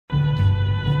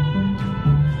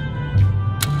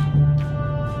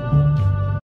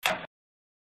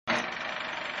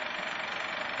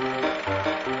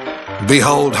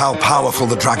Behold how powerful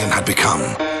the dragon had become.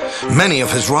 Many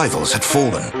of his rivals had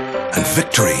fallen, and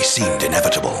victory seemed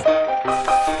inevitable.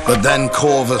 But then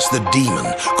Corvus the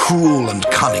demon, cruel and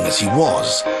cunning as he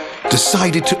was,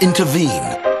 decided to intervene,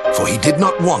 for he did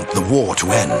not want the war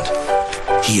to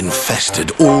end. He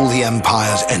infested all the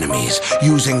Empire's enemies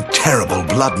using terrible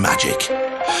blood magic.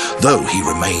 Though he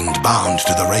remained bound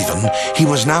to the Raven, he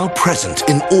was now present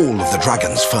in all of the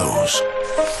dragon's foes.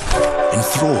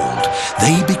 Enthralled,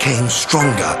 they became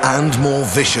stronger and more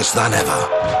vicious than ever.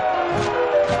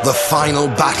 The final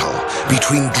battle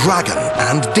between dragon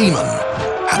and demon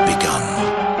had begun.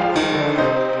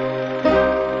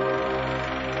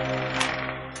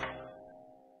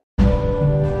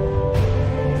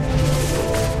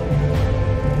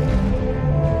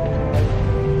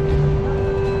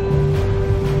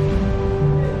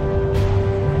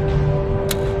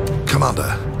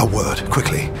 Commander, a word,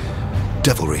 quickly.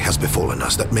 Devilry has befallen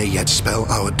us that may yet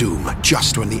spell our doom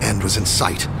just when the end was in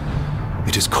sight.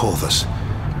 It is Corvus.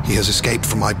 He has escaped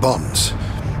from my bonds.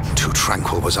 Too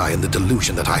tranquil was I in the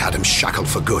delusion that I had him shackled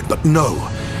for good, but no!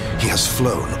 He has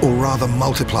flown, or rather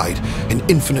multiplied, in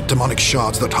infinite demonic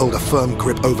shards that hold a firm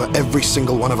grip over every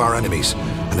single one of our enemies,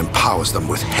 and empowers them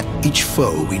with each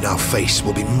foe we now face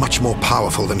will be much more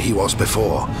powerful than he was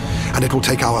before, and it will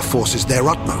take our forces their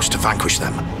utmost to vanquish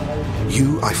them.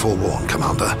 You I forewarn,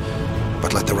 Commander,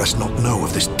 but let the rest not know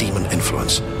of this demon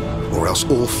influence, or else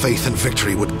all faith in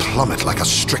victory would plummet like a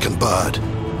stricken bird.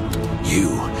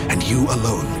 You, and you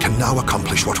alone, can now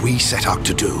accomplish what we set out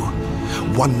to do.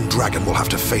 One dragon will have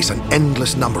to face an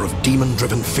endless number of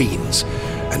demon-driven fiends,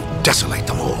 and desolate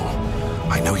them all.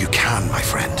 I know you can, my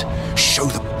friend. Show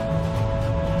them.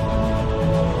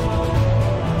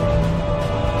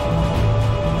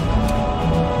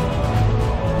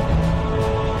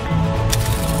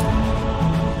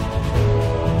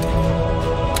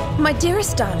 My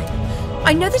dearest darling,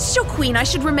 I know that as your queen I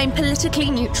should remain politically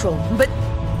neutral, but...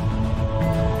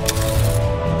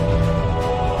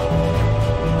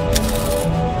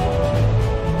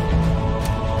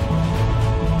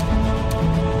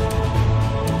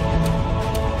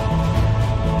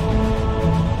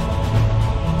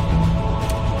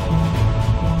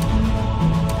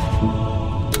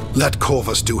 Let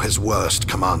Corvus do his worst,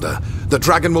 Commander. The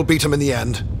dragon will beat him in the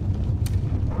end.